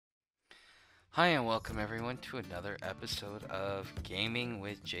Hi and welcome everyone to another episode of Gaming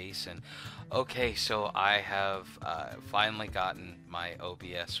with Jason. Okay, so I have finally gotten my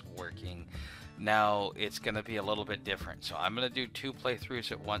OBS working. Now it's going to be a little bit different. So I'm going to do two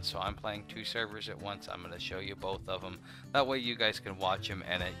playthroughs at once. So I'm playing two servers at once. I'm going to show you both of them. That way you guys can watch them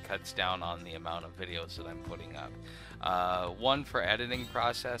and it cuts down on the amount of videos that I'm putting up. One for editing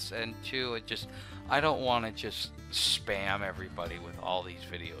process, and two, I don't want to just spam everybody with all these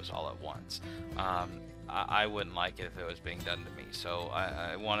videos all at once. Um, I wouldn't like it if it was being done to me. So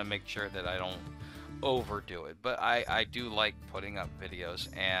I want to make sure that I don't overdo it. But I do like putting up videos,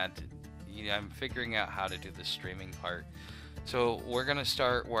 and I'm figuring out how to do the streaming part. So we're gonna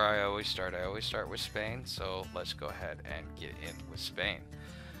start where I always start. I always start with Spain. So let's go ahead and get in with Spain.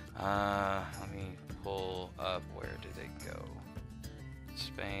 Let me pull up. Where did it go?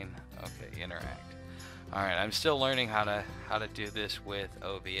 Spain. Okay, interact. All right, I'm still learning how to do this with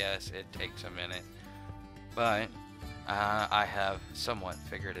OBS. It takes a minute, but I have somewhat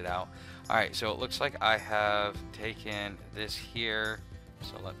figured it out. All right, so it looks like I have taken this here.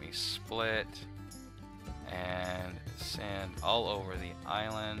 So let me split and send all over the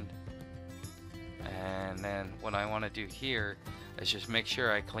island. And then what I want to do here is just make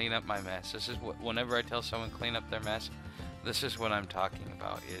sure I clean up my mess. This is what, whenever I tell someone clean up their mess, this is what I'm talking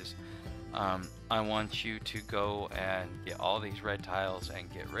about is I want you to go and get all these red tiles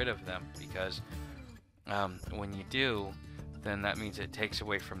and get rid of them, because when you do, then that means it takes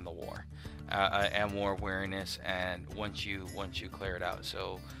away from the war and war awareness, and once you clear it out.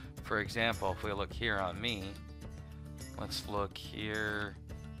 So for example, if we look here on me, let's look here.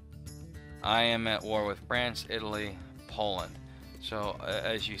 I am at war with France, Italy, Poland. So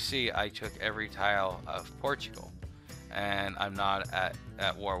as you see, I took every tile of Portugal, and I'm not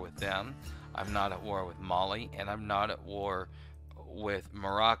at war with them. I'm not at war with Mali, and I'm not at war with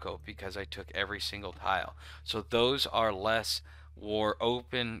Morocco because I took every single tile. So those are less war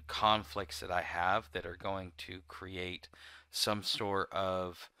open conflicts that I have that are going to create some sort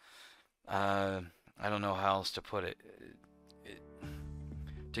of I don't know how else to put it,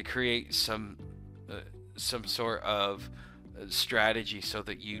 to create some sort of strategy so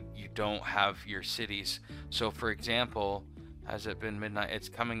that you don't have your cities. So for example, has it been midnight? It's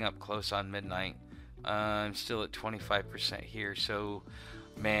coming up close on midnight. I'm still at 25% here, so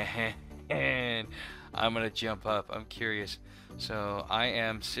man, I'm gonna jump up. I'm curious. So I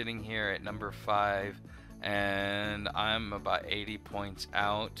am sitting here at number 5, and I'm about 80 points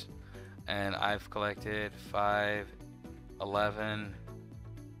out, and I've collected 5, 11,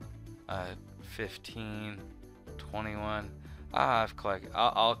 15, 21. I've collected.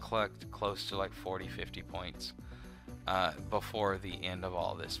 I'll collect close to like 40, 50 points before the end of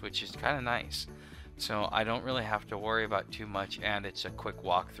all this, which is kind of nice. So I don't really have to worry about too much, and it's a quick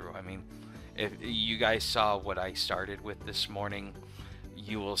walkthrough. I mean, if you guys saw what I started with this morning,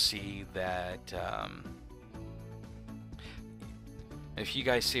 you will see that if you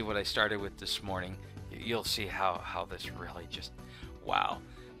guys see what I started with this morning, you'll see how this really just, wow.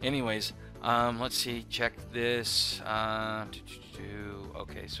 Anyways, let's see, check this.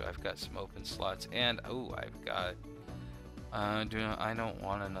 Okay, so I've got some open slots, and oh, I've got I don't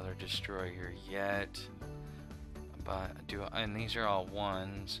want another destroyer yet, but and these are all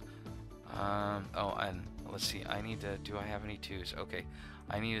ones. Oh, and let's see, I need to, do I have any twos? Okay,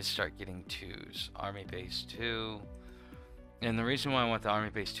 I need to start getting twos. Army base 2. And the reason why I want the army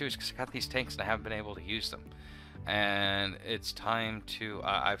base 2 is because I got these tanks and I haven't been able to use them. And it's time to,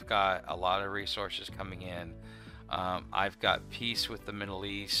 I've got a lot of resources coming in. I've got peace with the Middle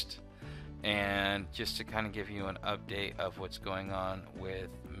East. And just to kind of give you an update of what's going on with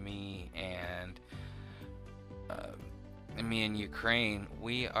me and Ukraine,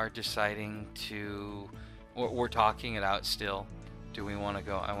 we are deciding to, we're talking it out still. Do we want to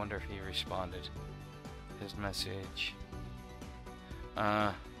go? I wonder if he responded his message.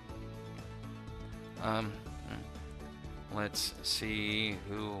 Let's see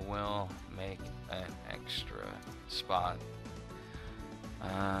who will make an extra spot.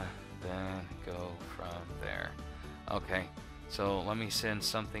 Then go from there. Okay, so let me send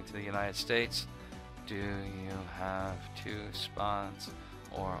something to the United States. Do you have 2 spots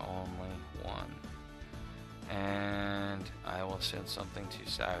or only 1? And I will send something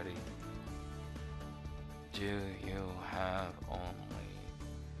to Saudi. Do you have only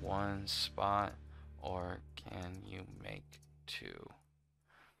 1 spot or can you make 2?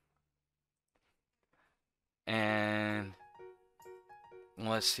 And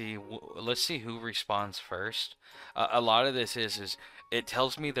let's see who responds first. A lot of this is it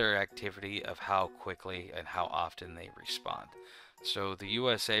tells me their activity of how quickly and how often they respond. So the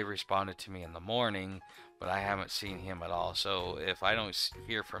USA responded to me in the morning, but I haven't seen him at all. So if I don't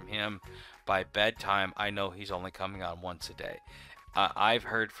hear from him by bedtime, I know he's only coming on once a day. I've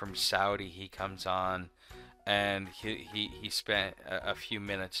heard from Saudi he comes on and he spent a few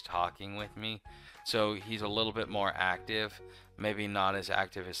minutes talking with me. So he's a little bit more active, maybe not as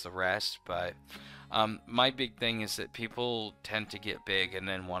active as the rest, but my big thing is that people tend to get big and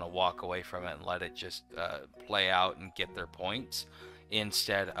then want to walk away from it and let it just play out and get their points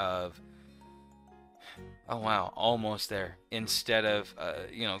instead of, oh wow, almost there. Instead of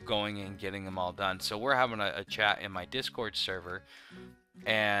going and getting them all done. So we're having a chat in my Discord server,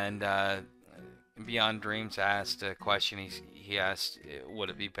 and Beyond Dreams asked a question. He asked, would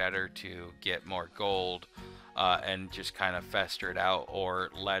it be better to get more gold and just kind of fester it out, or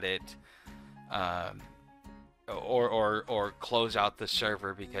let it, um, or close out the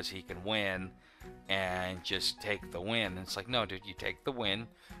server because he can win and just take the win. And it's like, no, dude, you take the win,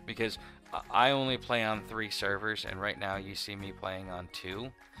 because I only play on 3 servers, and right now you see me playing on 2,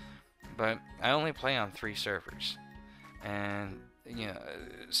 but I only play on 3 servers, and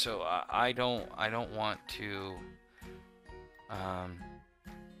so I don't want to.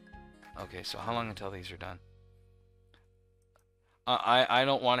 Okay, so how long until these are done? I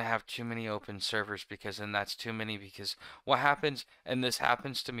don't want to have too many open servers, because then that's too many. Because what happens, and this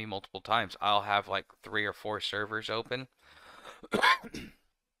happens to me multiple times, I'll have like 3 or 4 servers open,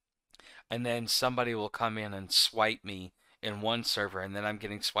 and then somebody will come in and swipe me in one server, and then I'm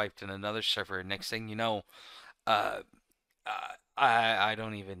getting swiped in another server. Next thing you know, uh, I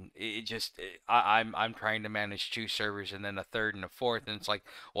don't even, it just I'm trying to manage 2 servers and then a third and a fourth, and it's like,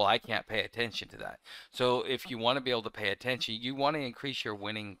 well, I can't pay attention to that. So if you want to be able to pay attention, you want to increase your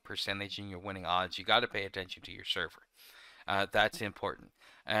winning percentage and your winning odds, you got to pay attention to your server. That's important.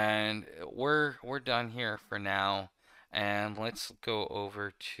 And we're done here for now, and let's go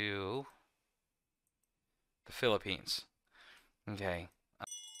over to the Philippines. Okay.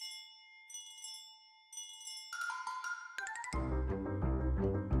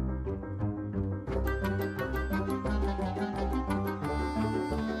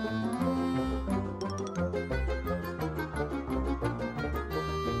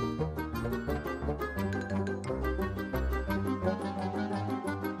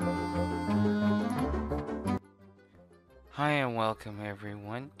 Hi and welcome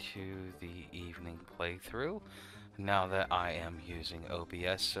everyone to the evening playthrough. Now that I am using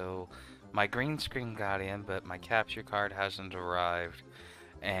OBS, so my green screen got in, but my capture card hasn't arrived,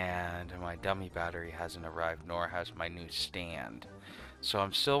 and my dummy battery hasn't arrived, nor has my new stand. So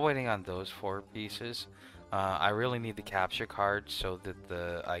I'm still waiting on those 4 pieces. I really need the capture card so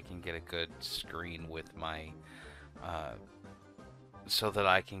that I can get a good screen with my so that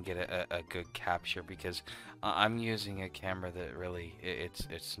I can get a good capture, because I'm using a camera that really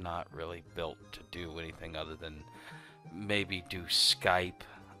it's not really built to do anything other than maybe do Skype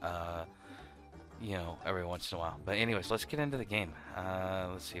every once in a while. But anyways, let's get into the game.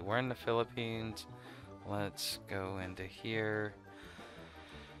 Let's see, we're in the Philippines. Let's go into here,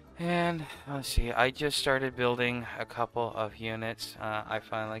 and let's see, I just started building a couple of units. I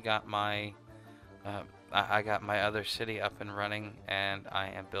finally got my I got my other city up and running, and I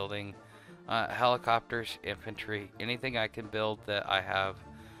am building helicopters, infantry, anything I can build that I have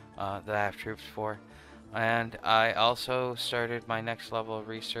troops for. And I also started my next level of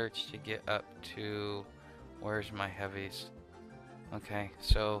research to get up to, where's my heavies? Okay,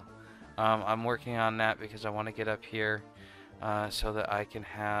 so I'm working on that because I want to get up here so that I can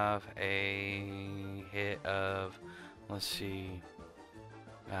have a hit of, let's see,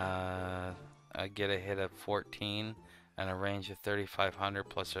 I get a hit of 14 and a range of 3,500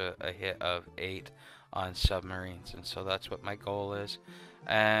 plus a hit of 8 on submarines, and so that's what my goal is.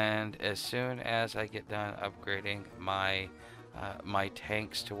 And as soon as I get done upgrading my my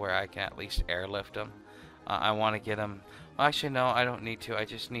tanks to where I can at least airlift them, I want to get them. Well, actually, no, I don't need to. I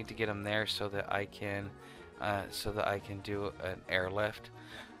just need to get them there so that I can do an airlift,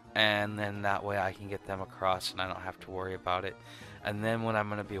 and then that way I can get them across and I don't have to worry about it. And then what I'm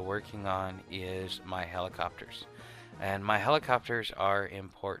going to be working on is my helicopters. And my helicopters are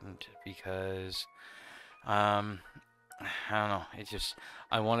important because, I don't know, it's just,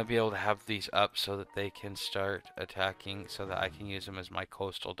 I want to be able to have these up so that they can start attacking, so that I can use them as my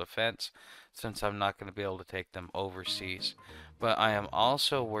coastal defense, since I'm not going to be able to take them overseas. But I am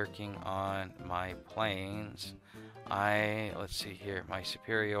also working on my planes. Let's see here, my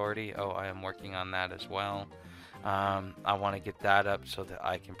superiority, I am working on that as well. I want to get that up so that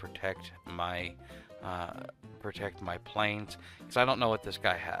I can protect my planes, because I don't know what this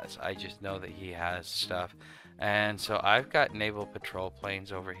guy has. I just know that he has stuff, And so I've got naval patrol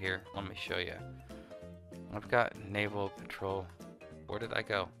planes over here. Let me show you. I've got naval patrol. Where did I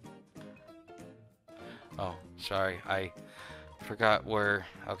go? Oh, sorry. I forgot where.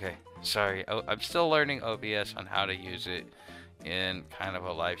 Okay, sorry. Oh, I'm still learning OBS on how to use it in kind of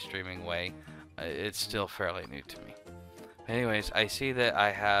a live streaming way. It's still fairly new to me. Anyways, I see that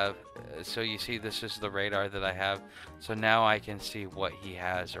I have, so you see this is the radar that I have. So now I can see what he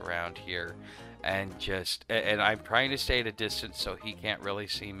has around here, and I'm trying to stay at a distance so he can't really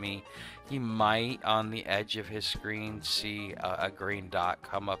see me. He might on the edge of his screen see a green dot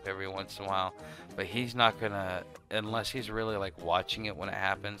come up every once in a while, but he's not gonna, unless he's really like watching it when it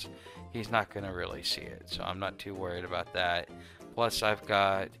happens, he's not gonna really see it. So I'm not too worried about that. Plus I've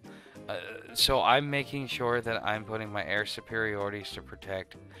got so I'm making sure that I'm putting my air superiorities to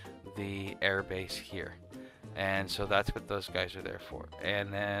protect the air base here. And so that's what those guys are there for.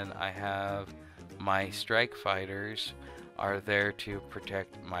 And then I have my strike fighters are there to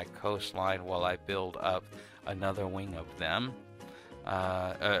protect my coastline while I build up another wing of them.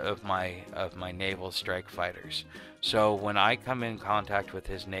 Of my naval strike fighters. So when I come in contact with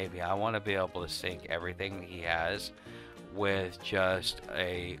his navy, I want to be able to sink everything he has with just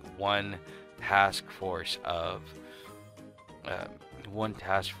a one task force of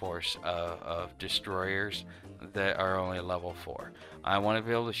of destroyers that are only level 4. I want to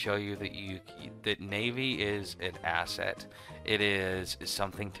be able to show you that Navy is an asset. It is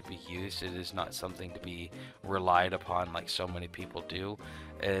something to be used. It is not something to be relied upon like so many people do,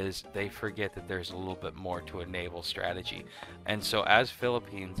 as they forget that there's a little bit more to a naval strategy. And so as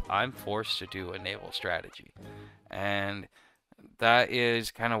Philippines, I'm forced to do a naval strategy. And that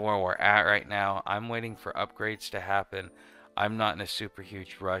is kind of where we're at right now. I'm waiting for upgrades to happen. I'm not in a super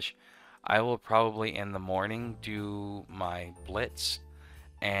huge rush. I will probably in the morning do my blitz,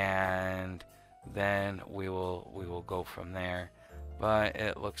 and then we will go from there. But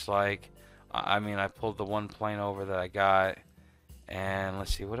it looks like, I mean, I pulled the one plane over that I got, and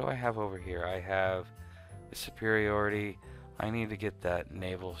let's see, what do I have over here? I have the superiority. I need to get that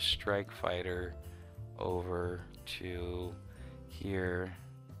naval strike fighter over to here.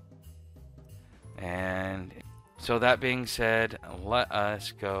 And so that being said, let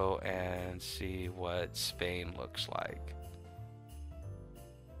us go and see what Spain looks like.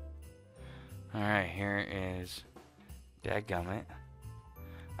 Alright, here is dadgummit.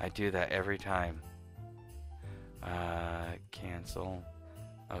 I do that every time. Cancel.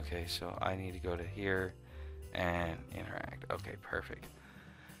 Okay, so I need to go to here and interact. Okay, perfect.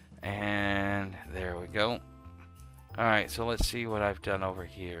 And there we go. Alright, so let's see what I've done over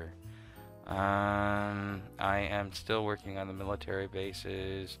here. I am still working on the military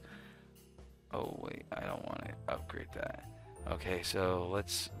bases. Oh wait, I don't want to upgrade that. Okay, so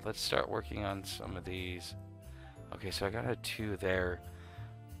let's start working on some of these. Okay, so I got a 2 there.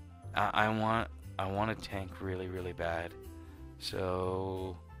 I want a tank really bad.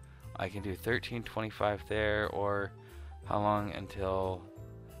 So I can do 1325 there, or how long until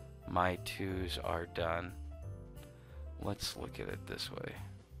my 2s are done? Let's look at it this way.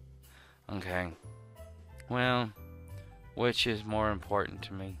 Okay. Well, which is more important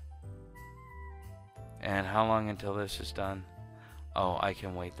to me? And how long until this is done? Oh, I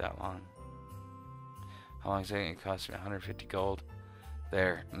can wait that long. How long is that going to cost me? 150 gold.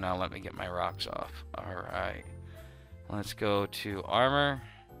 There. Now let me get my rocks off. Alright. Let's go to armor.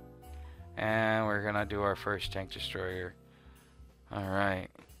 And we're going to do our first tank destroyer. Alright.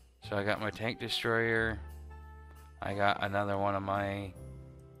 So I got my tank destroyer. I got another one of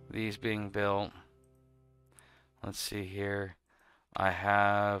these being built. Let's see here. I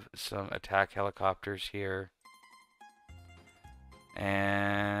have some attack helicopters here.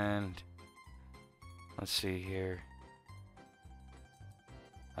 And let's see here.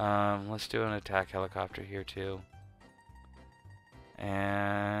 Let's do an attack helicopter here too.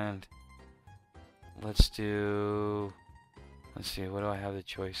 And let's see, what do I have the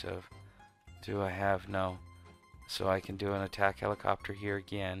choice of? Do I have, no. So I can do an attack helicopter here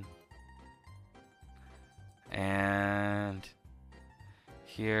again. And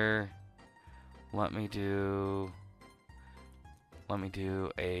here, let me do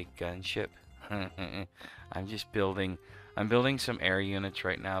a gunship. I'm building some air units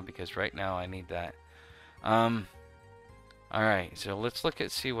right now because right now I need that. Alright, so let's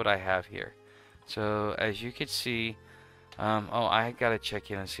see what I have here. So as you can see, oh, I gotta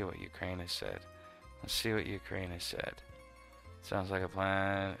check in and see what Ukraine has said. Let's see what Ukraine has said. Sounds like a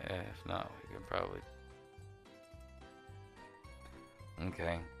plan. If not, we can probably...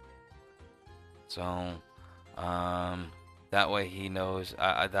 Okay. So, That way he knows,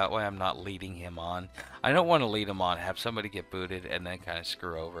 that way I'm not leading him on. I don't want to lead him on, have somebody get booted, and then kind of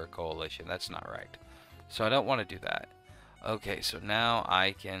screw over a coalition. That's not right. So I don't want to do that. Okay, so now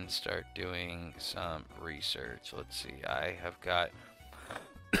I can start doing some research. Let's see, I have got...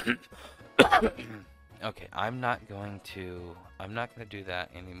 Okay, I'm not going to do that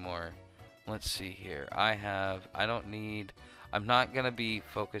anymore. Let's see here. I'm not going to be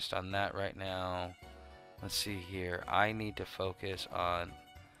focused on that right now. Let's see here. I need to focus on,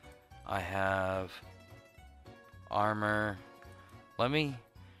 I have armor.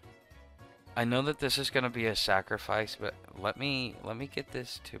 I know that this is going to be a sacrifice, but let me get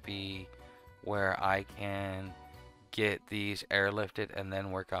this to be where I can get these airlifted and then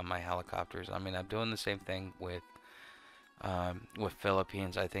work on my helicopters. I mean, I'm doing the same thing with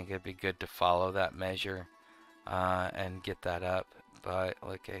Philippines. I think it'd be good to follow that measure and get that up. But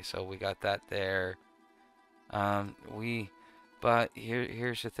okay, so we got that there. But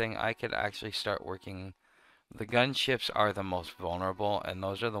here's the thing. I could actually start working. The gunships are the most vulnerable, and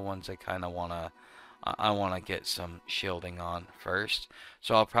those are the ones I kind of I want to get some shielding on first.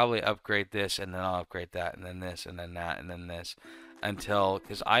 So I'll probably upgrade this, and then I'll upgrade that, and then this, and then that, and then this,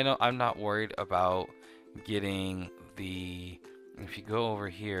 because I'm not worried about getting the. If you go over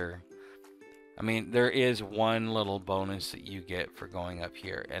here, I mean, there is one little bonus that you get for going up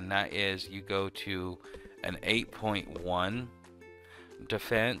here, and that is you go to an 8.1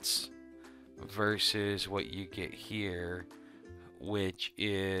 defense versus what you get here, which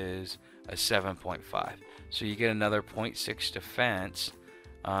is a 7.5. So you get another 0.6 defense,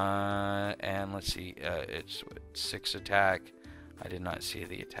 and let's see, it's 6 attack. I did not see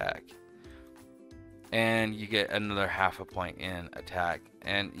the attack. And you get another half a point in attack.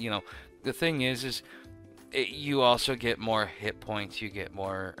 And you know, the thing is you also get more hit points. You get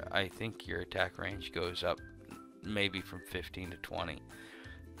more. I think your attack range goes up maybe from 15 to 20.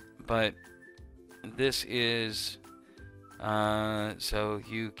 But this is so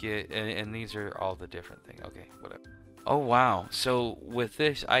you get, and these are all the different things. Okay, whatever. Oh wow, so with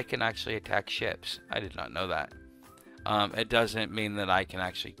this I can actually attack ships. I did not know that. It doesn't mean that I can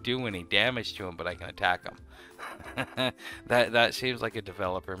actually do any damage to them, but I can attack them. That seems like a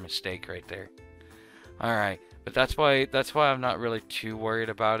developer mistake right there. Alright, but that's why I'm not really too worried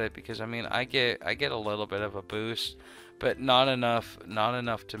about it, because I mean I get a little bit of a boost, but not enough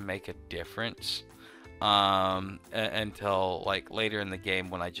to make a difference until like later in the game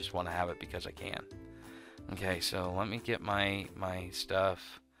when I just want to have it because I can. Okay, so let me get my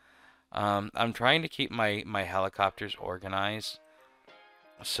stuff. I'm trying to keep my helicopters organized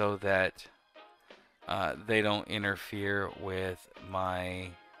so that they don't interfere with my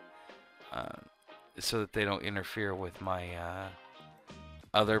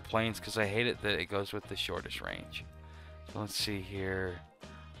other planes, because I hate it that it goes with the shortest range. So let's see here.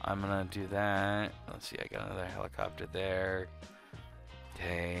 I'm gonna do that. Let's see, I got another helicopter there.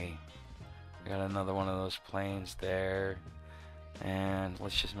 Okay. I got another one of those planes there. And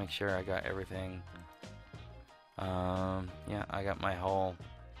let's just make sure I got everything. Yeah, I got my whole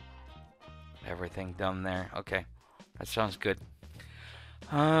everything done there. Okay. That sounds good.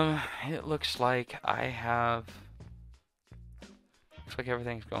 It looks like looks like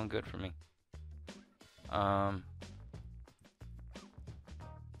everything's going good for me.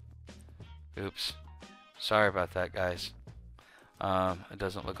 Oops. Sorry about that, guys. It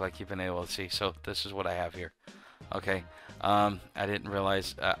doesn't look like you've been able to see. So this is what I have here. Okay. I didn't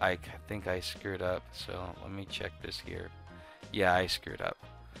realize, I think I screwed up. So let me check this here. Yeah, I screwed up.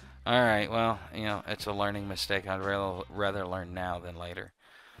 Alright, well, you know, it's a learning mistake. I'd rather learn now than later.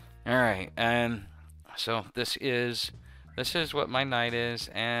 Alright, and so this is what my night is,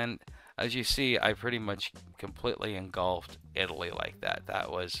 and as you see, I pretty much completely engulfed Italy like that.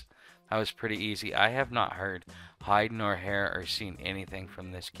 That was pretty easy. I have not heard hide nor hair or seen anything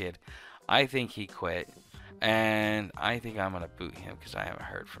from this kid. I think he quit, and I think I'm gonna boot him because I haven't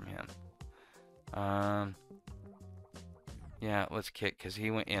heard from him. Yeah, let's kick because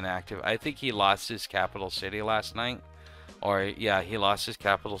he went inactive. I think he lost his capital city last night. Or, yeah, he lost his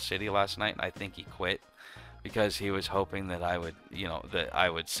capital city last night, and I think he quit because he was hoping that I would, you know, that I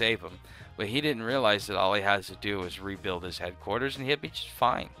would save him. But he didn't realize that all he has to do is rebuild his headquarters, and he'd be just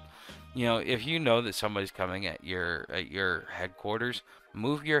fine. You know, if you know that somebody's coming at your headquarters,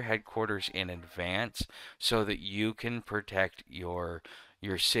 move your headquarters in advance so that you can protect your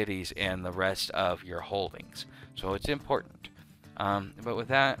cities and the rest of your holdings. So it's important. But with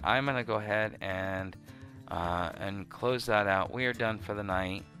that, I'm gonna go ahead and close that out. We are done for the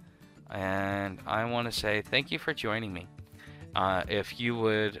night, and I want to say thank you for joining me. If you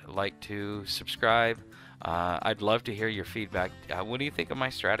would like to subscribe, I'd love to hear your feedback. What do you think of my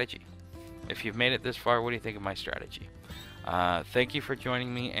strategy? If you've made it this far, what do you think of my strategy? Thank you for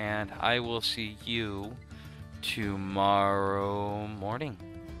joining me, and I will see you tomorrow morning.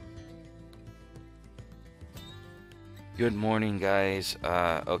 Good morning, guys.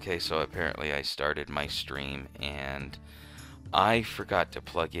 Okay, so apparently I started my stream and I forgot to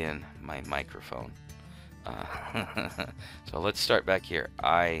plug in my microphone. So let's start back here.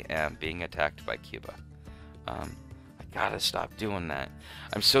 I am being attacked by Cuba. I gotta stop doing that.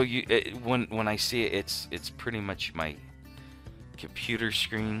 I'm so when I see it, it's pretty much my computer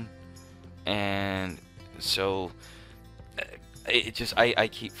screen, and so I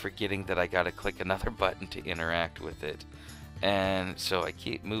keep forgetting that I gotta click another button to interact with it, and so I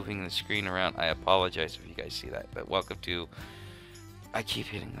keep moving the screen around. I apologize if you guys see that, but welcome to. I keep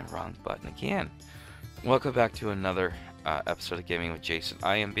hitting the wrong button again. Welcome back to another episode of Gaming with Jason.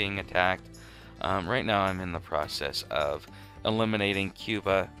 I am being attacked. Right now I'm in the process of eliminating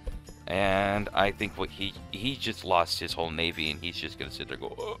Cuba, and I think what he just lost his whole navy, and he's just gonna sit there and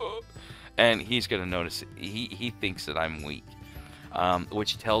go, oh, and he's gonna notice he thinks that I'm weak,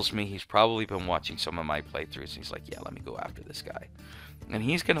 which tells me he's probably been watching some of my playthroughs. He's like, yeah, let me go after this guy, and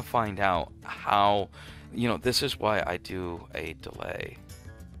he's gonna find out how, this is why I do a delay.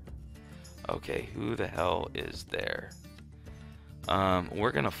 Okay, who the hell is there?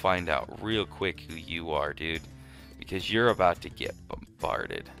 We're gonna find out real quick who you are, dude, because you're about to get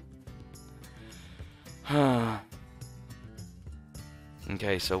bombarded.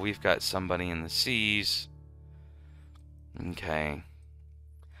 Okay, so we've got somebody in the seas. Okay.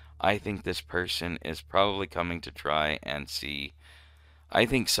 I think this person is probably coming to try and see. I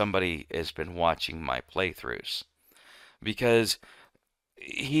think somebody has been watching my playthroughs, because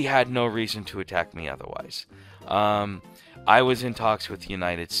he had no reason to attack me otherwise. I was in talks with the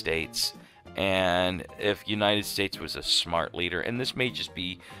United States, and if United States was a smart leader, and this may just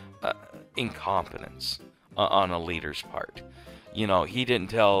be incompetence on a leader's part. He didn't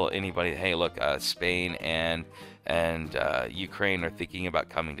tell anybody, hey, look, Spain and Ukraine are thinking about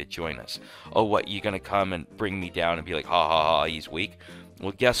coming to join us. Oh, what, you gonna come and bring me down and be like, ha ha ha, he's weak?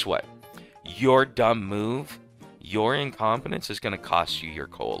 Well, guess what? Your dumb move, your incompetence is going to cost you your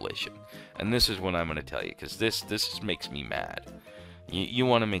coalition. And this is what I'm going to tell you, because this makes me mad. You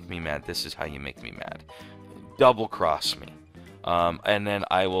want to make me mad, this is how you make me mad. Double cross me. And then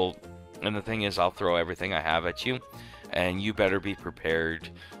I will, and the thing is, I'll throw everything I have at you, and you better be prepared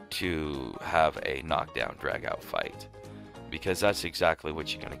to have a knockdown, drag out fight. Because that's exactly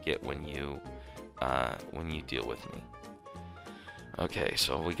what you're going to get when you deal with me. Okay,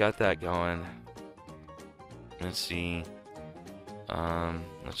 so we got that going. Let's see.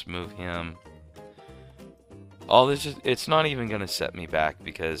 Let's move him. All this is, it's not even going to set me back,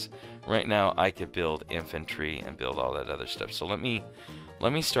 because right now I could build infantry and build all that other stuff. So let me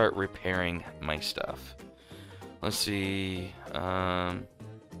start repairing my stuff. Let's see.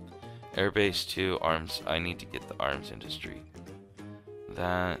 Airbase 2 arms. I need to get the arms industry.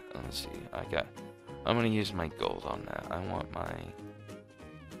 That, let's see. I'm going to use my gold on that. I want my...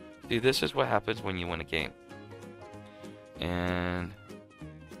 See, this is what happens when you win a game. And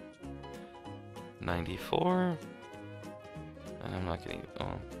 94. And I'm not gonna.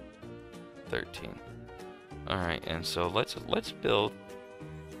 Oh, 13. All right, and so let's build.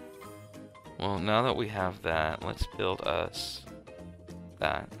 Well, now that we have that, let's build us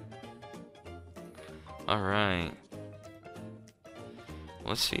that. All right.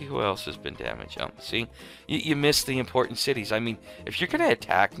 Let's see who else has been damaged. See, you missed the important cities. I mean, if you're gonna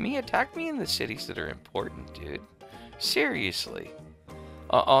attack me in the cities that are important, dude. Seriously.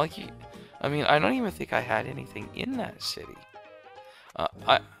 I don't even think I had anything in that city.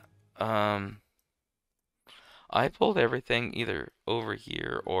 I pulled everything either over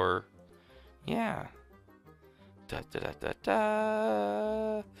here or, yeah. Da da da da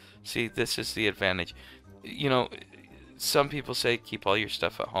da. See, this is the advantage. Some people say keep all your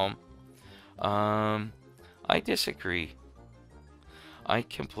stuff at home. I disagree. I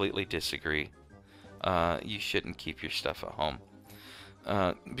completely disagree. You shouldn't keep your stuff at home,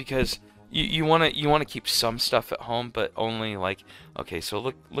 because you want to keep some stuff at home, but only like, okay, so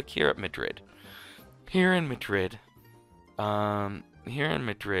look here at Madrid. Here in Madrid, I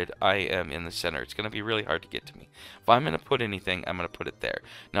am in the center. It's gonna be really hard to get to me. If I'm gonna put anything, I'm gonna put it there.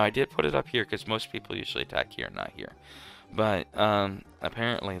 Now I did put it up here because most people usually attack here, not here. But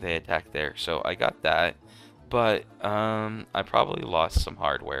apparently they attack there, so I got that. But I probably lost some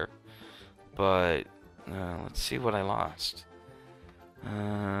hardware. But let's see what I lost.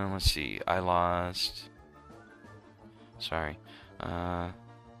 Let's see. I lost. Sorry.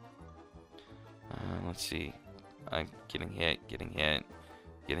 Let's see. I'm getting hit, getting hit,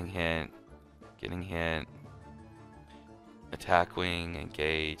 getting hit, getting hit. Attack wing,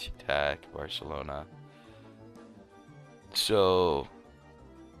 engage, attack, Barcelona. So,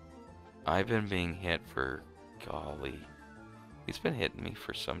 I've been being hit for, golly. He's been hitting me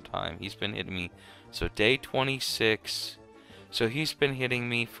for some time. He's been hitting me, so day 26. So he's been hitting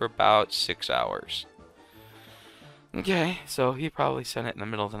me for about 6 hours. Okay, so he probably sent it in the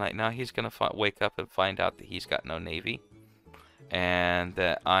middle of the night. Now he's going to wake up and find out that he's got no navy. And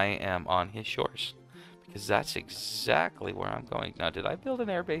that I am on his shores. Because that's exactly where I'm going. Now, did I build an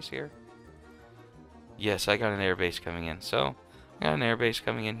airbase here? Yes, I got an airbase coming in. So, I got an airbase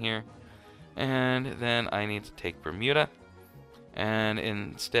coming in here. And then I need to take Bermuda. And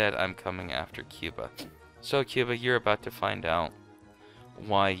instead, I'm coming after Cuba. So, Cuba, you're about to find out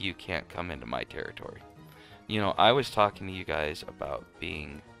why you can't come into my territory. You know, I was talking to you guys about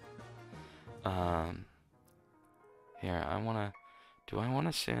being... Here, I want to... Do I want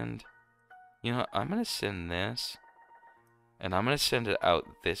to send... You know, I'm going to send this. And I'm going to send it out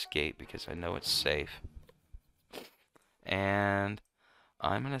this gate because I know it's safe. And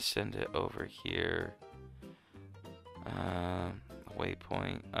I'm going to send it over here.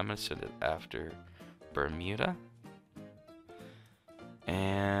 Waypoint. I'm going to send it after Bermuda.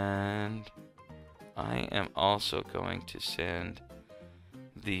 And I am also going to send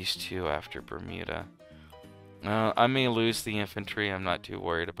these two after Bermuda. I may lose the infantry. I'm not too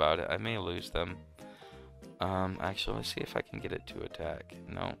worried about it. I may lose them. Actually, let's see if I can get it to attack.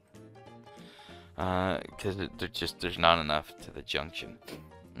 No. Because there's not enough to the junction.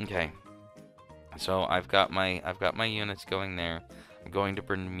 Okay. So I've got my units going there. I'm going to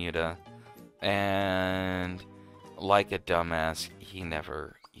Bermuda, and like a dumbass, he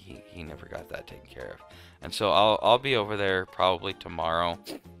never got that taken care of. And so I'll be over there probably tomorrow.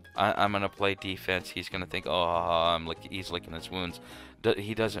 I'm gonna play defense. He's gonna think, oh, he's licking his wounds.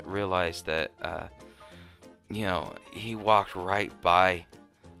 He doesn't realize that, you know, he walked right by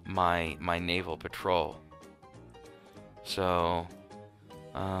my naval patrol. So,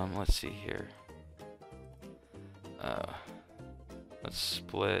 let's see here. Let's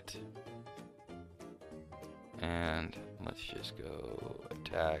split, and let's just go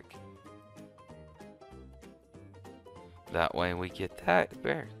attack. That way we get that.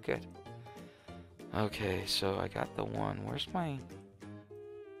 Very good. Okay, so I got the one. Where's my...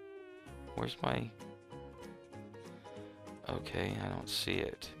 Okay, I don't see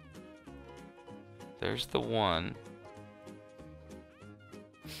it. There's the one.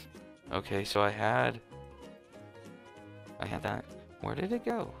 Okay, so I had that. Where did it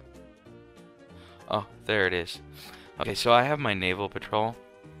go? Oh, there it is. Okay, so I have my naval patrol.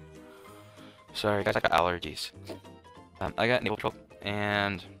 Sorry, guys, I got allergies. I got naval patrol,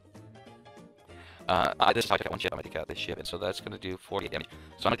 and this is how I take out one ship. I'm gonna take out this ship, and so that's gonna do 48 damage.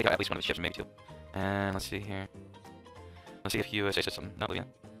 So I'm gonna take out at least one of the ships, maybe two. And let's see here. Let's see if USA says something. No, yeah.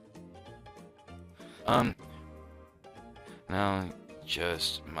 Now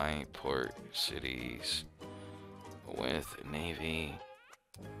just my port cities with navy,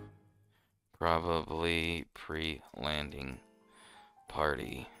 probably pre-landing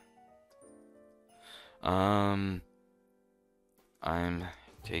party. I'm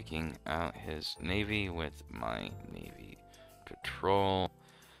taking out his navy with my navy patrol.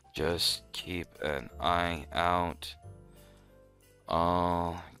 Just keep an eye out.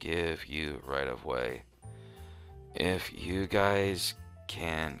 I'll give you right of way. If you guys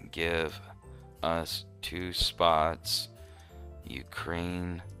can give us 2 spots,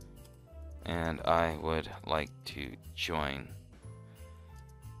 Ukraine and I would like to join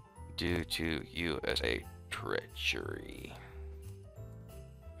due to USA treachery.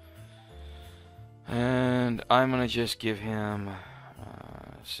 And I'm gonna just give him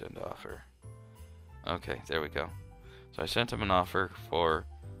send offer. Okay, there we go. So I sent him an offer for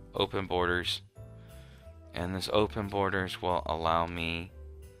open borders, and this open borders will allow me...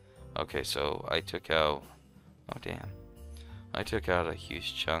 Okay, so I took out... Oh, damn. I took out a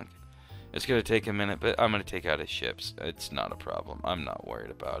huge chunk. It's going to take a minute, but I'm going to take out his ships. It's not a problem. I'm not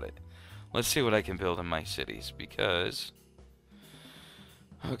worried about it. Let's see what I can build in my cities, because...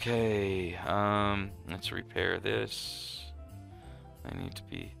 Okay, let's repair this. I need to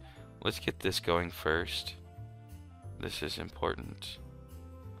be... Let's get this going first. This is important.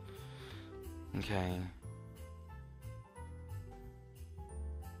 Okay.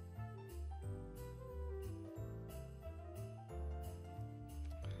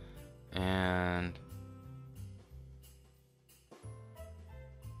 And...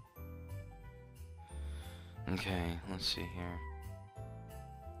 Okay, let's see here.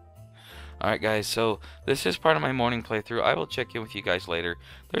 Alright guys, so this is part of my morning playthrough. I will check in with you guys later.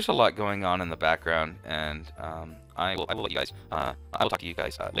 There's a lot going on in the background, and I will let you guys, I will talk to you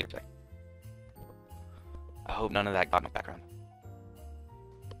guys later today. I hope none of that got in my background.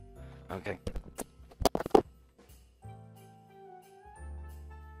 Okay.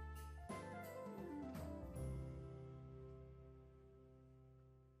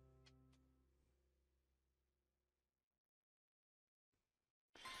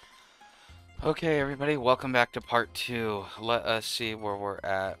 Okay, everybody, welcome back to part 2. Let us see where we're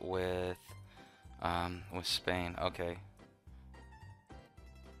at with Spain. Okay.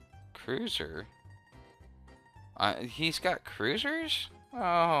 Cruiser? He's got cruisers?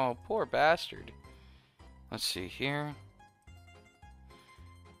 Oh, poor bastard. Let's see here.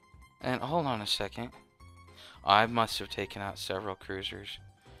 And hold on a second. I must have taken out several cruisers.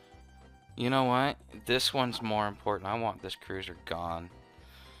 You know what? This one's more important. I want this cruiser gone.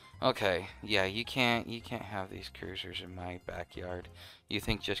 Okay, yeah, you can't have these cruisers in my backyard. You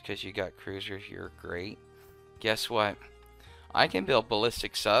think just because you got cruisers you're great? Guess what? I can build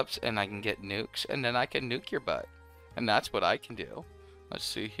ballistic subs and I can get nukes and then I can nuke your butt. And that's what I can do. Let's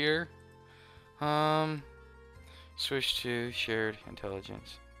see here. Switch to shared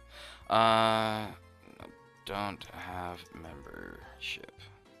intelligence. Don't have membership.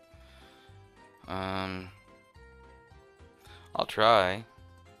 I'll try.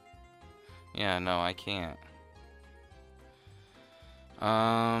 Yeah, no, I can't.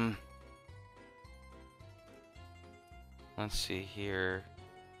 Let's see here.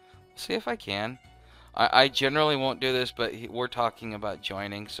 See if I can. I generally won't do this, but we're talking about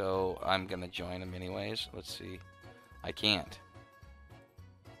joining, so I'm gonna join him anyways. Let's see. I can't.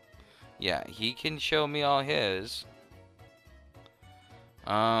 Yeah, he can show me all his.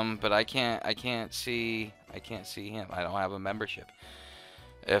 But I can't see him. I don't have a membership.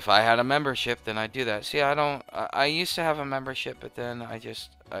 If I had a membership, then I'd do that. See, I used to have a membership, but then I just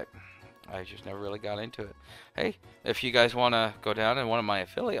never really got into it. Hey, if you guys want to go down in one of my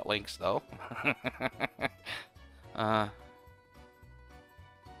affiliate links, though.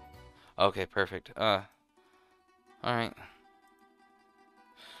 Okay, perfect. Alright.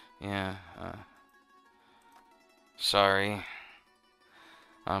 Yeah, sorry.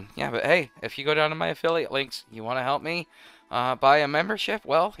 Yeah, but hey, if you go down to my affiliate links, you want to help me buy a membership?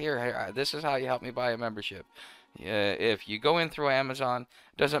 Well, here, this is how you help me buy a membership. If you go in through Amazon,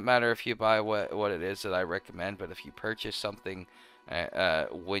 doesn't matter if you buy what it is that I recommend, but if you purchase something,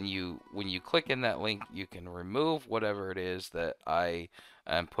 when you click in that link, you can remove whatever it is that I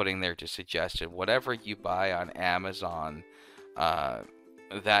am putting there to suggest, and whatever you buy on Amazon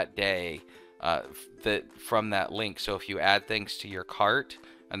that day, from that link. So if you add things to your cart,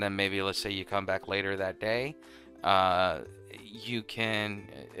 and then maybe let's say you come back later that day, you can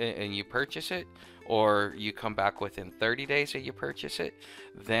and you purchase it, or you come back within 30 days that you purchase it,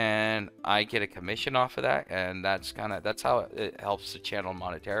 then I get a commission off of that, and that's how it helps the channel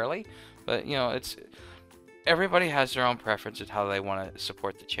monetarily. But you know, everybody has their own preference of how they want to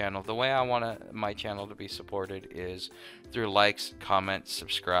support the channel. The way I want my channel to be supported is through likes, comments,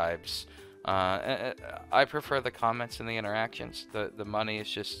 subscribes. I prefer the comments and the interactions. The money is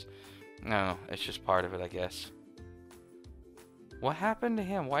just, no, it's just part of it, I guess. What happened to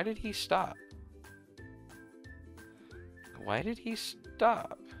him? Why did he stop? Why did he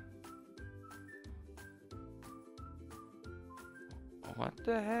stop? What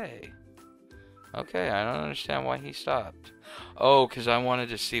the hey? Okay, I don't understand why he stopped. Oh, because I wanted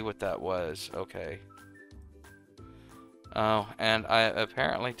to see what that was. Okay. Oh, and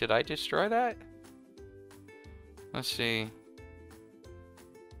apparently, did I destroy that? Let's see.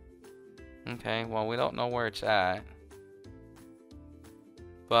 Okay, well, we don't know where it's at.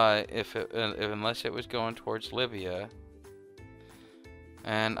 But unless it was going towards Libya.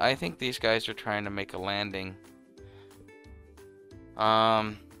 And I think these guys are trying to make a landing.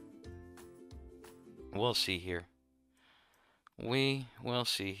 We'll see here. We will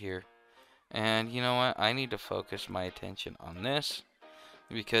see here. And you know what? I need to focus my attention on this.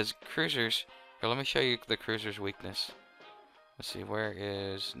 Because cruisers... Here, let me show you the cruiser's weakness. Let's see, where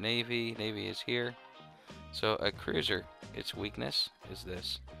is Navy? Navy is here. So a cruiser, its weakness is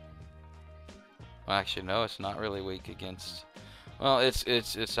this. Well, actually, no, it's not really weak against... Well,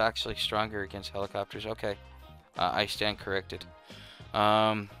 it's actually stronger against helicopters. Okay, I stand corrected.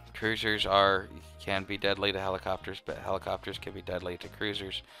 Cruisers can be deadly to helicopters, but helicopters can be deadly to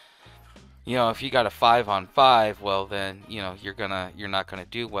cruisers. You know, if you got a 5-on-5, well then, you know, you're not gonna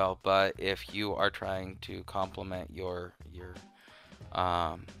do well. But if you are trying to complement your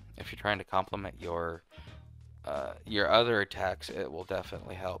other attacks, it will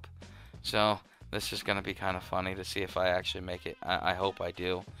definitely help. So this is gonna be kind of funny to see if I actually make it. I hope I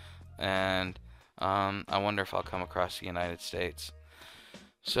do, and I wonder if I'll come across the United States.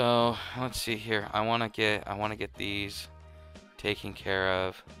 So let's see here. I wanna get these taken care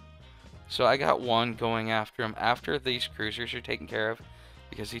of. So I got one going after him after these cruisers are taken care of,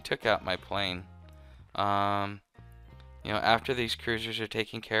 because he took out my plane. You know, after these cruisers are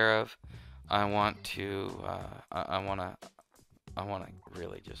taken care of, I want to, I wanna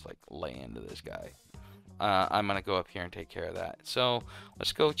really just like lay into this guy. I'm gonna go up here and take care of that. So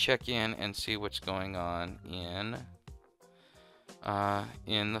let's go check in and see what's going on in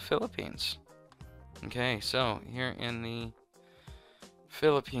the Philippines. Okay, so here in the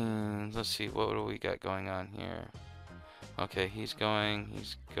Philippines, let's see, what do we got going on here? Okay, he's going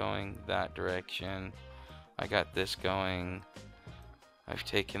that direction. I got this going. I've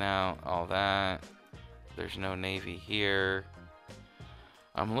taken out all that. There's no navy here.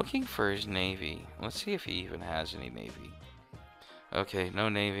 I'm looking for his navy. Let's see if he even has any navy. Okay, no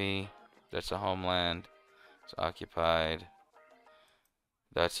navy. That's a homeland. It's occupied.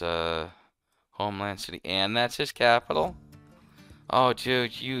 That's a homeland city, and that's his capital. Oh,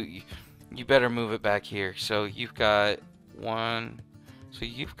 dude, you better move it back here. So you've got one. So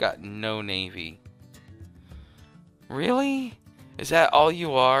you've got no navy. Really? Is that all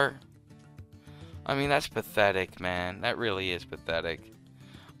you are? I mean, that's pathetic, man. That really is pathetic.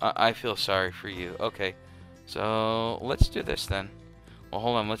 I feel sorry for you. Okay, so let's do this then. Well,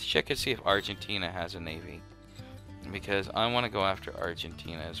 hold on. Let's check and see if Argentina has a navy, because I want to go after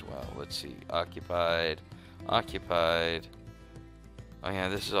Argentina as well. Let's see. Occupied. Occupied. Oh yeah,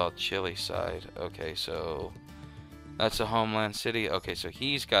 this is all Chile side. Okay, so that's a homeland city. Okay, so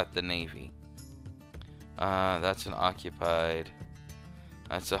he's got the navy. That's an occupied.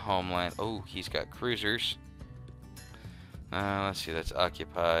 That's a homeland. Oh, he's got cruisers. Let's see, that's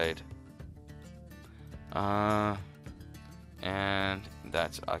occupied. And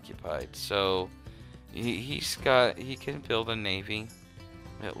that's occupied. So he can build a navy,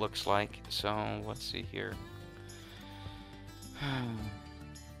 it looks like. So let's see here.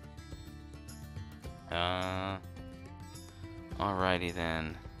 Alrighty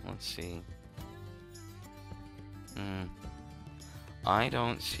then. Let's see. I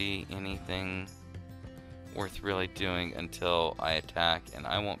don't see anything worth really doing until I attack, and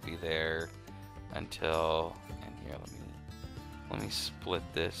I won't be there until. And here, let me split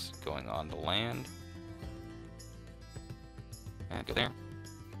this going on to land and go there.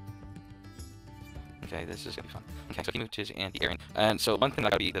 Okay, this is gonna be fun. Okay, so he moved to his anti-air, and so one thing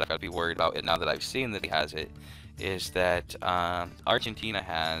that I gotta be worried about, and now that I've seen that he has it, is that Argentina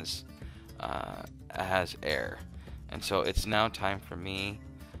has air, and so it's now time for me.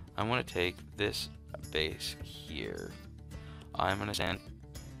 I want to take this base here. I'm gonna send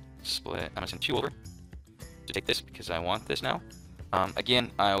split. I'm gonna send 2 over to take this because I want this now.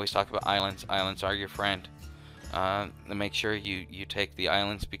 Again, I always talk about islands. Islands are your friend. Make sure you take the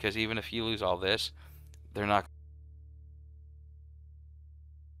islands, because even if you lose all this, they're not.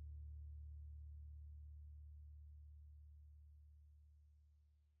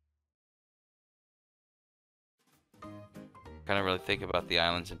 Kind of really think about the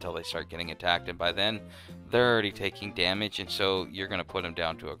islands until they start getting attacked, and by then they're already taking damage, and so you're going to put them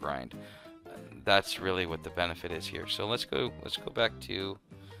down to a grind. That's really what the benefit is here. So let's go back to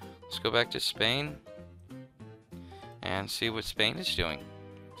Spain and see what Spain is doing.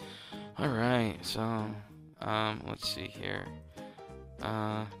 All right, so let's see here.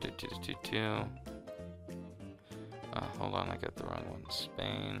 Hold on, I got the wrong one.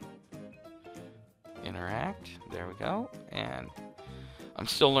 Spain. Interact. There we go. And I'm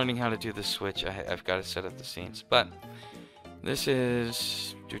still learning how to do the switch. I've got to set up the scenes, but this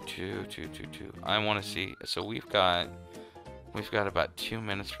is I want to see. So we've got about 2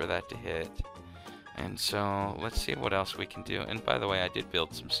 minutes for that to hit, and so let's see what else we can do. And by the way, I did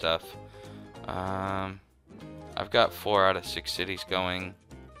build some stuff. I've got 4 out of 6 cities going.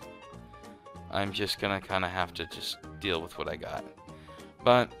 I'm just gonna kind of have to just deal with what I got.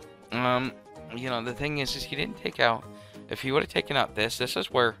 But you know, the thing is he didn't take out. If he would have taken out this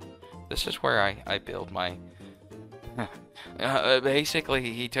is where I build my.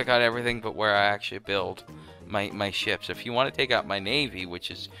 Basically, he took out everything but where I actually build my ships. If you want to take out my navy,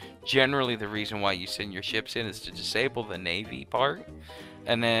 which is generally the reason why you send your ships in, is to disable the navy part,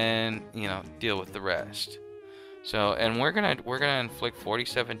 and then deal with the rest. So, and we're gonna inflict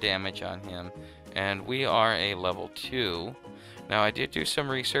 47 damage on him, and we are a level 2. Now, I did do some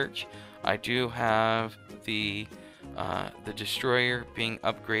research. I do have the the destroyer being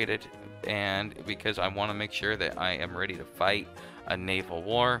upgraded, and because I want to make sure that I am ready to fight a naval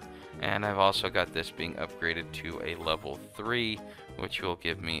war. And I've also got this being upgraded to a level 3, which will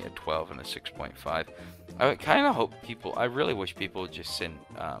give me a 12 and a 6.5. I kind of hope people, I really wish people would just send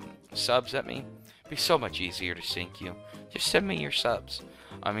subs at me. It'd be so much easier to sync you. Just send me your subs.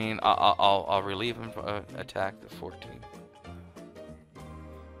 I mean, I'll relieve them from attack the 14.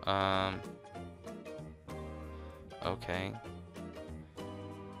 Okay.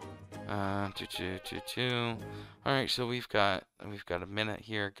 2. Alright, so we've got a minute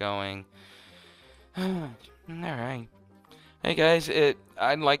here going. Alright. Hey guys,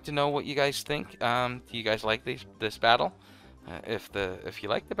 I'd like to know what you guys think. Do you guys like this battle? If you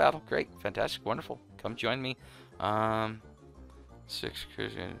like the battle, great, fantastic, wonderful. Come join me. 6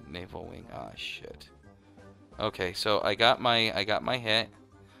 cruiser naval wing. Ah, shit. Okay, so I got my hit,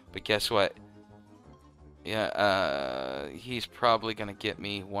 but guess what? Yeah, he's probably gonna get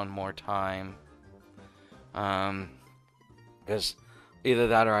me one more time. Because either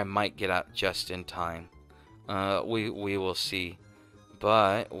that or I might get out just in time. We will see.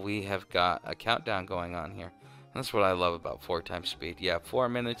 But we have got a countdown going on here. That's what I love about 4 times speed. Yeah, 4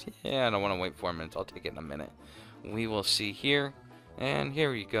 minutes. Yeah, I don't want to wait 4 minutes. I'll take it in a minute. We will see here. And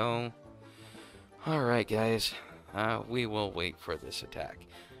here we go. Alright, guys. We will wait for this attack.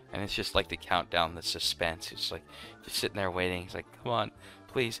 And it's just like the countdown, the suspense. It's like just sitting there waiting. It's like, come on,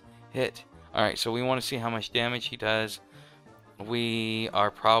 please, hit. Alright, so we want to see how much damage he does. We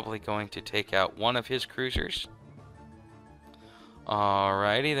are probably going to take out one of his cruisers.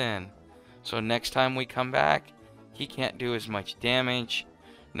 Alrighty then. So next time we come back, he can't do as much damage.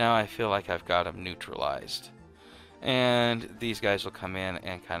 Now I feel like I've got him neutralized. And these guys will come in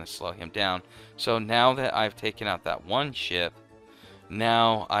and kind of slow him down. So now that I've taken out that one ship,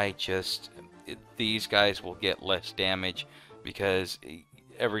 now these guys will get less damage because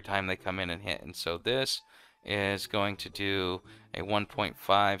every time they come in and hit. And so this is going to do a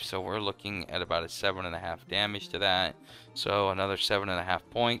 1.5, so we're looking at about a 7.5 damage to that. So another 7.5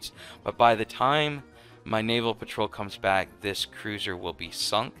 points. But by the time my naval patrol comes back, this cruiser will be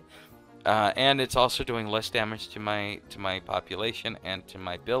sunk. And it's also doing less damage to my population and to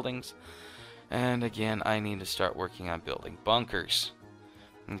my buildings. And again, I need to start working on building bunkers.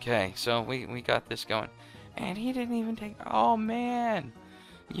 Okay, so we got this going. And he didn't even take... Oh, man.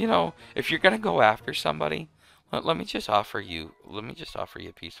 You know, if you're going to go after somebody, let me just offer you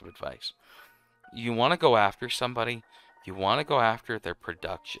a piece of advice. You want to go after somebody, you want to go after their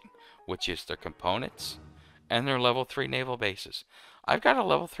production, which is their components and their level 3 naval bases. I've got a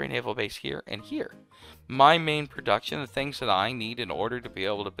level 3 naval base here and here. My main production, the things that I need in order to be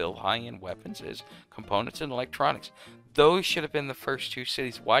able to build high-end weapons, is components and electronics. Those should have been the first 2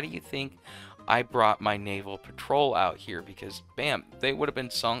 cities. Why do you think I brought my naval patrol out here? Because, bam, they would have been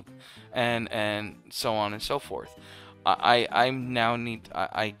sunk and so on and so forth.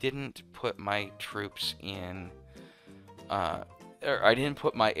 I didn't put my troops in... I didn't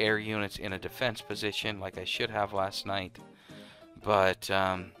put my air units in a defense position like I should have last night. But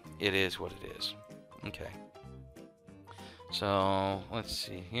it is what it is. Okay. So let's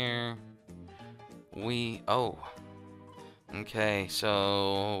see here. Okay,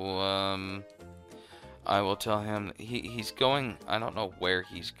 so I will tell him he's going. I don't know where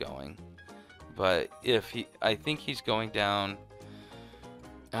he's going, but I think he's going down.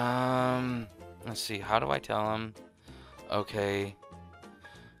 Let's see. How do I tell him? Okay.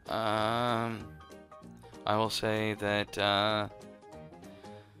 I will say that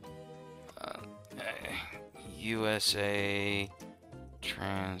USA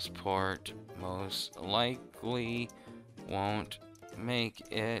transport most likely won't make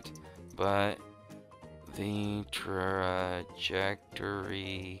it, but the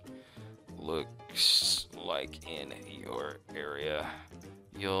trajectory looks like in your area.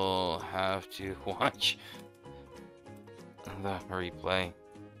 You'll have to watch the replay.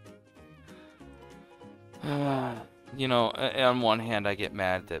 You know, on one hand, I get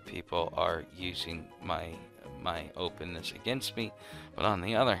mad that people are using my openness against me, but on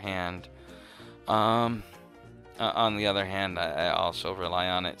the other hand, I also rely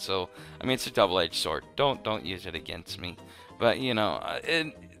on it. So, I mean, it's a double-edged sword. Don't use it against me. But you know,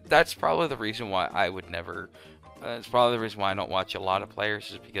 that's probably the reason why I would never. It's probably the reason why I don't watch a lot of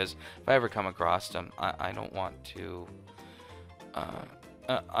players, is because if I ever come across them, I don't want to.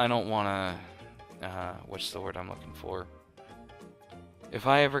 I don't want to. What's the word I'm looking for? If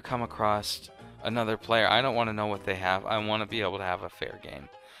I ever come across another player, I don't want to know what they have. I want to be able to have a fair game.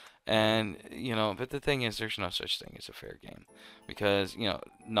 And, but the thing is, there's no such thing as a fair game because,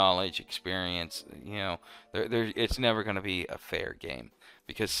 knowledge, experience, it's never going to be a fair game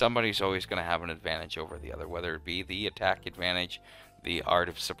because somebody's always going to have an advantage over the other, whether it be the attack advantage, the art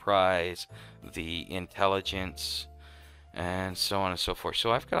of surprise, the intelligence, and so on and so forth.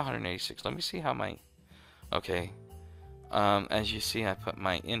 So I've got 186. Let me see how my, okay, as you see, I put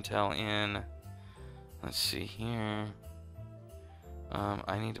my intel in. Let's see here.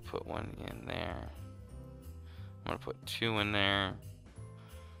 I need to put one in there. I'm going to put 2 in there.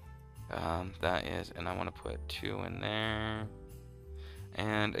 That is, and I want to put 2 in there.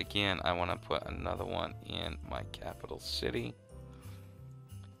 And again, I want to put another one in my capital city.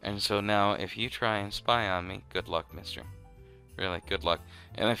 And so now, if you try and spy on me, good luck, mister. Really, good luck.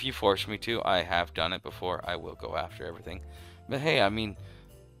 And if you force me to, I have done it before, I will go after everything. But hey, I mean,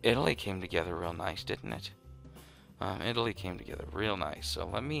 Italy came together real nice, didn't it? Italy came together real nice. So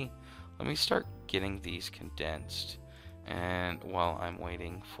let me start getting these condensed, and while I'm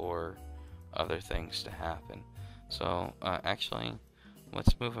waiting for other things to happen. So actually,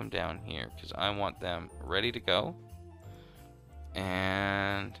 let's move them down here because I want them ready to go,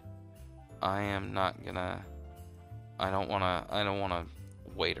 and I am not gonna. I don't wanna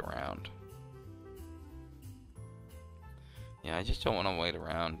wait around. Yeah, I just don't want to wait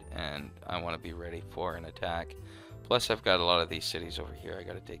around, and I want to be ready for an attack. Plus, I've got a lot of these cities over here I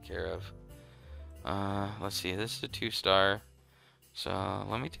got to take care of. Let's see, this is a 2-star. So,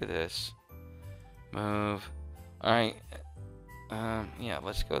 let me do this. Move. Alright. Yeah,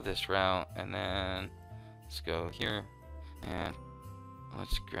 let's go this route, and then let's go here, and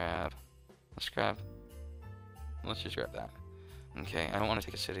let's just grab that. Okay, I don't want to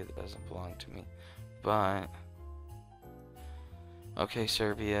take a city that doesn't belong to me, but okay,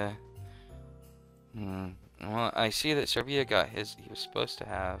 Serbia. Well, I see that Serbia got he was supposed to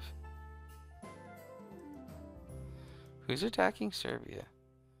have. Who's attacking Serbia?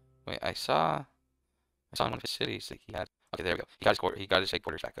 Wait, I saw in one of his cities that he had. Okay, there we go. He got his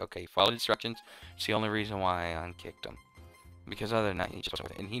headquarters back. Okay, followed instructions. It's the only reason why I unkicked him. Because other than that, he just wasn't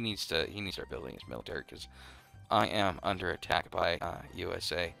with it. And he needs to start building his military because I am under attack by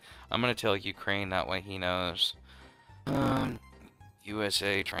USA. I'm gonna tell Ukraine that way he knows.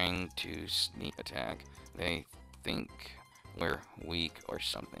 USA trying to sneak attack. They think we're weak or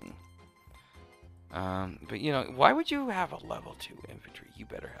something. But why would you have a level 2 infantry? You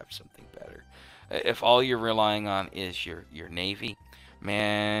better have something better. If all you're relying on is your navy,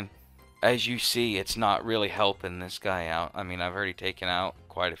 man, as you see, it's not really helping this guy out. I mean, I've already taken out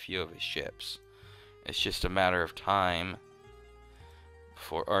quite a few of his ships. It's just a matter of time.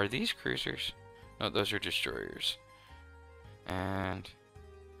 Are these cruisers? No, those are destroyers. And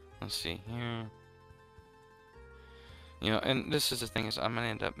let's see here. And this is the thing, is I'm gonna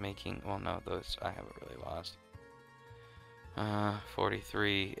end up making, well, no, those I haven't really lost.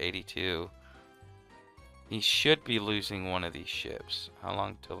 43, 82. He should be losing one of these ships. How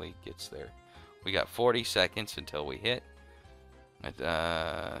long till he gets there? We got 40 seconds until we hit. At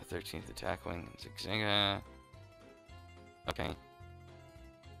 13th attack wing, Zigzaga. Okay.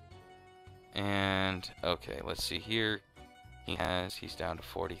 And okay, let's see here. He's down to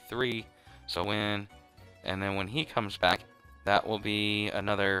 43. So and then when he comes back, that will be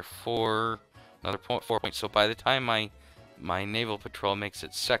another 4 points. So by the time my naval patrol makes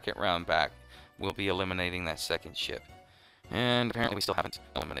its second round back, we'll be eliminating that second ship. And apparently we still haven't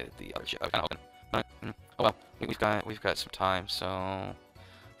eliminated the other ship. I was kind of hoping, but oh well. We've got some time. So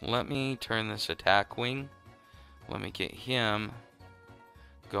let me turn this attack wing. Let me get him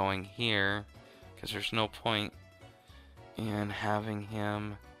going here, because there's no point in having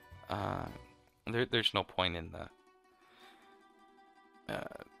him. There's no point in the.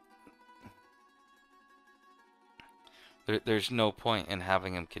 There's no point in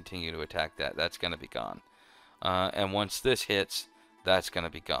having him continue to attack that. That's going to be gone. And once this hits, that's going to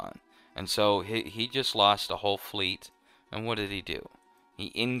be gone. And so he just lost a whole fleet. And what did he do? He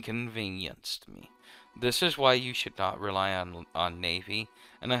inconvenienced me. This is why you should not rely on Navy.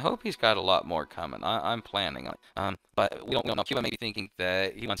 And I hope he's got a lot more coming. I'm planning on it. But we don't know. Cuba may be thinking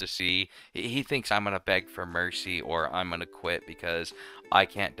that he wants to see. He thinks I'm going to beg for mercy or I'm going to quit because I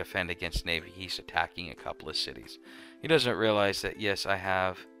can't defend against Navy. He's attacking a couple of cities. He doesn't realize that, yes, I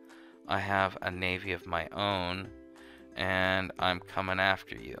have a Navy of my own. And I'm coming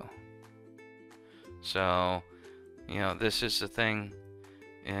after you. So, this is the thing.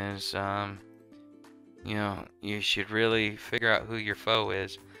 Is, you should really figure out who your foe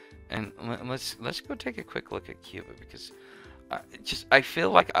is, and let's go take a quick look at Cuba, because I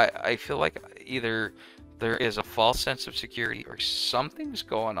feel like either There is a false sense of security or something's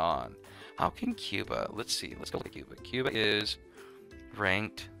going on. How can Cuba? Let's see. Let's go to Cuba. Cuba is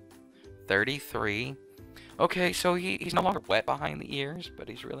ranked 33. Okay, so he's no longer wet behind the ears, but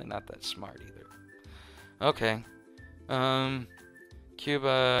he's really not that smart either. Okay.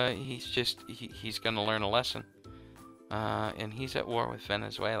 Cuba, he's gonna learn a lesson. And he's at war with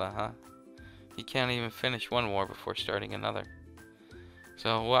Venezuela, huh? He can't even finish one war before starting another.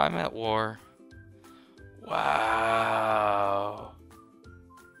 So, well, I'm at war. Wow.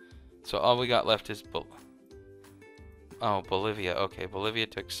 So all we got left is Bolivia. Okay, Bolivia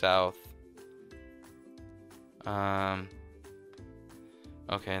took south. Okay,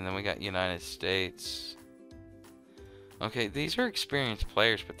 and then we got United States. Okay, these are experienced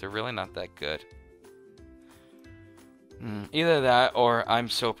players, but they're really not that good. Either that, or I'm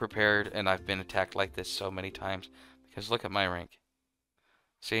so prepared and I've been attacked like this so many times. Because look at my rank.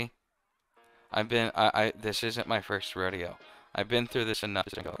 See? This isn't my first rodeo. I've been through this enough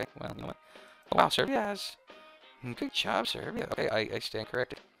to go, okay, well, you know what? Oh, wow, Serbia has... Good job, Serbia. Okay, I stand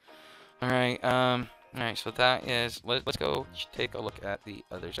corrected. Alright, so that is... Let's go take a look at the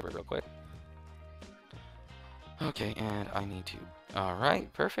other server real quick. Okay, and I need to...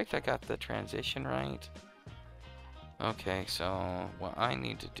 Alright, perfect. I got the transition right. Okay, so what I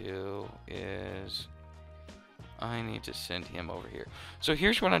need to do is... I need to send him over here. So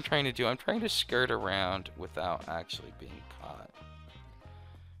here's what I'm trying to do. I'm trying to skirt around without actually being caught.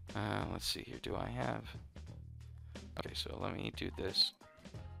 Let's see here. Do I have... Okay, so let me do this.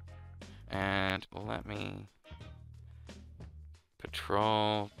 And let me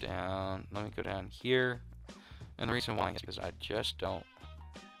patrol down. Let me go down here. And the reason why is because I just don't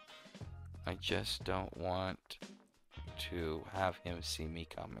want to have him see me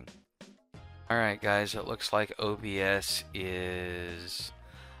coming. Alright guys, it looks like OBS is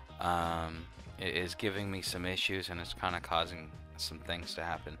giving me some issues and it's kind of causing some things to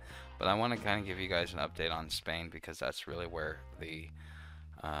happen. But I want to kind of give you guys an update on Spain because that's really where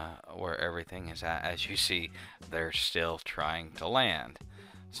where everything is at. As you see, they're still trying to land.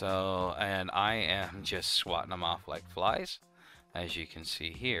 So, and I am just swatting them off like flies, as you can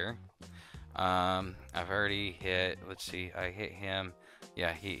see here. I've already hit, let's see, I hit him.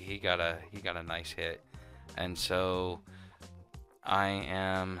 Yeah, he got a nice hit. And so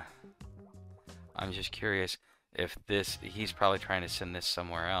I'm just curious if he's probably trying to send this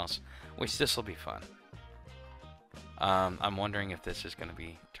somewhere else, which this will be fun. I'm wondering if this is going to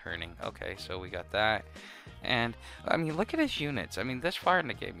be turning. Okay, so we got that. And, I mean, look at his units. I mean, this far in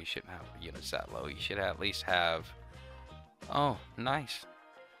the game, you shouldn't have units that low. You should at least have... Oh, nice.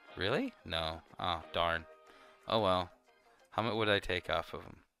 Really? No. Oh, darn. Oh, well. How much would I take off of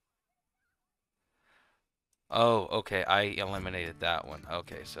him? Oh, okay. I eliminated that one.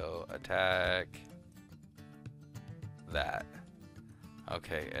 Okay, so attack... that.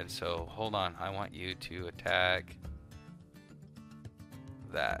 Okay, and so, hold on. I want you to attack...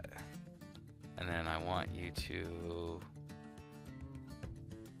 that. And then I want you to...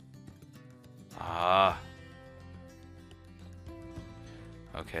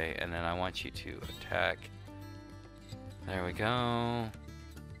 Okay, and then I want you to attack... There we go.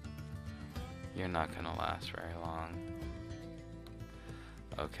 You're not gonna last very long.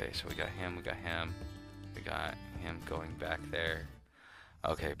 Okay, so we got him, we got him. We got him going back there.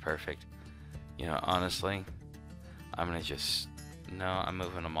 Okay, perfect. You know, honestly, I'm gonna just... No, I'm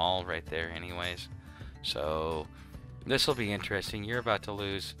moving them all right there anyways. So, this will be interesting. You're about to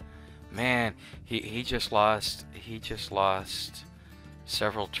lose... Man, he just lost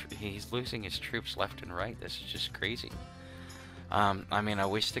several... He's losing his troops left and right. This is just crazy. I mean, I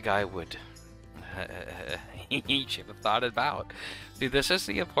wish the guy would... he should have thought about... See, this is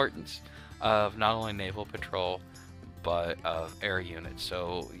the importance of not only naval patrol, but of air units.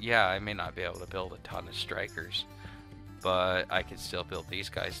 So, yeah, I may not be able to build a ton of strikers, but I can still build these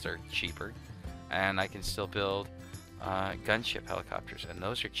guys. They're cheaper. And I can still build gunship helicopters, and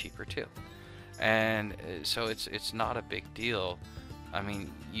those are cheaper too. And so it's not a big deal. I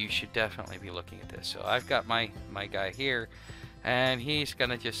mean, you should definitely be looking at this. So I've got my guy here, and he's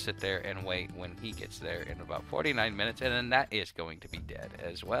gonna just sit there and wait when he gets there in about 49 minutes, and then that is going to be dead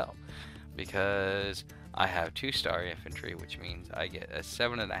as well, because I have 2-star infantry, which means I get a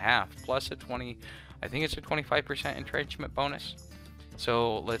 7.5 plus a 20. I think it's a 25% entrenchment bonus.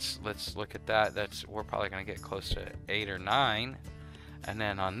 So let's look at that. We're probably gonna get close to 8 or 9, and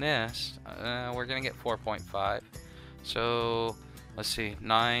then on this we're gonna get 4.5. So let's see,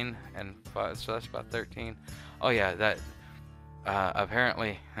 9 and 5. So that's about 13. Oh yeah, that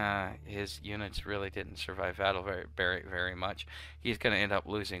apparently his units really didn't survive battle very much. He's gonna end up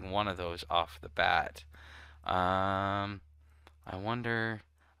losing one of those off the bat. I wonder.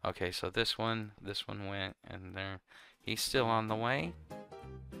 Okay, so this one went, and there. He's still on the way,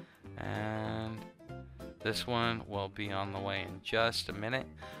 and this one will be on the way in just a minute.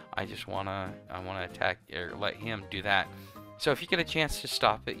 I wanna attack or let him do that. So if you get a chance to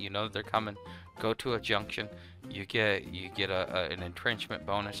stop it, you know they're coming. Go to a junction. You get an entrenchment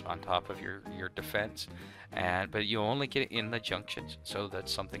bonus on top of your defense, but you only get it in the junctions. So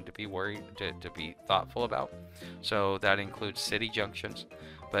that's something to be worried to be thoughtful about. So that includes city junctions,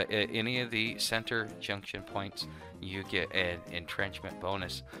 but at any of the center junction points, you get an entrenchment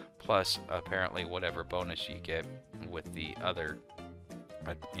bonus plus apparently whatever bonus you get with the other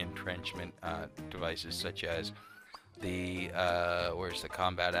entrenchment devices, such as the where's the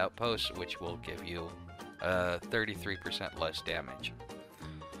combat outpost, which will give you 33% less damage.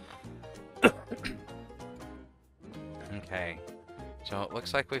 Okay, so it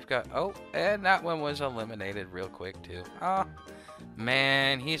looks like we've got, oh, and that one was eliminated real quick too. Oh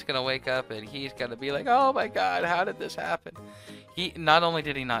man, he's gonna wake up and he's gonna be like, oh my god, how did this happen? He not only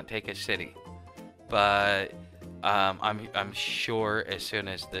did he not take a city, but I'm sure as soon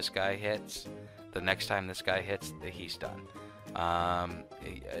as this guy hits, the next time this guy hits, he's done.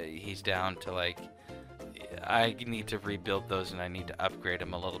 He's down to like, I need to rebuild those and I need to upgrade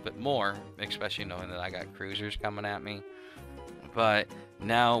them a little bit more, especially knowing that I got cruisers coming at me. But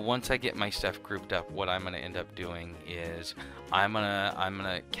now, once I get my stuff grouped up, what I'm gonna end up doing is I'm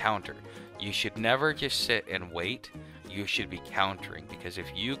gonna counter. You should never just sit and wait. You should be countering, because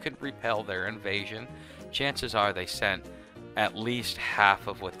if you can repel their invasion, chances are they sent at least half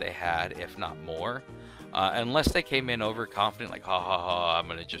of what they had, if not more. Unless they came in overconfident, like, ha ha ha, I'm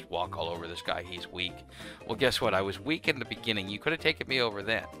gonna just walk all over this guy, he's weak. Well, guess what? I was weak in the beginning. You could have taken me over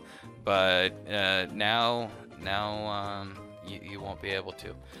then, but now you won't be able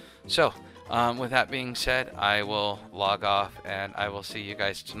to. So, with that being said, I will log off and I will see you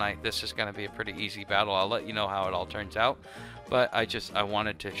guys tonight. This is going to be a pretty easy battle. I'll let you know how it all turns out. But I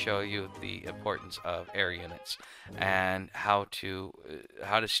wanted to show you the importance of air units and how to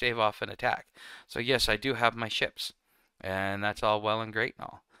stave off an attack. So yes, I do have my ships, and that's all well and great and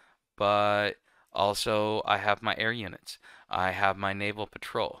all. But also I have my air units. I have my naval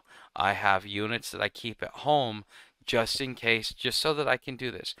patrol. I have units that I keep at home just in case, just so that I can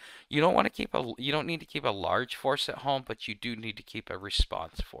do this. You don't need to keep a large force at home, but you do need to keep a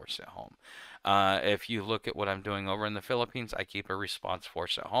response force at home. If you look at what I'm doing over in the Philippines, I keep a response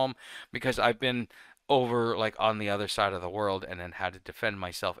force at home because I've been over like on the other side of the world and then had to defend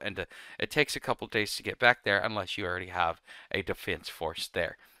myself, and it takes a couple days to get back there unless you already have a defense force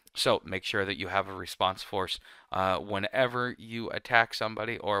there. So make sure that you have a response force whenever you attack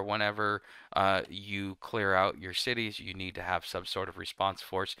somebody, or whenever you clear out your cities. You need to have some sort of response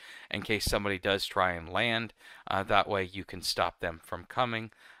force in case somebody does try and land. That way you can stop them from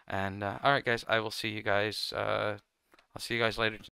coming. And all right, guys, I will see you guys. I'll see you guys later.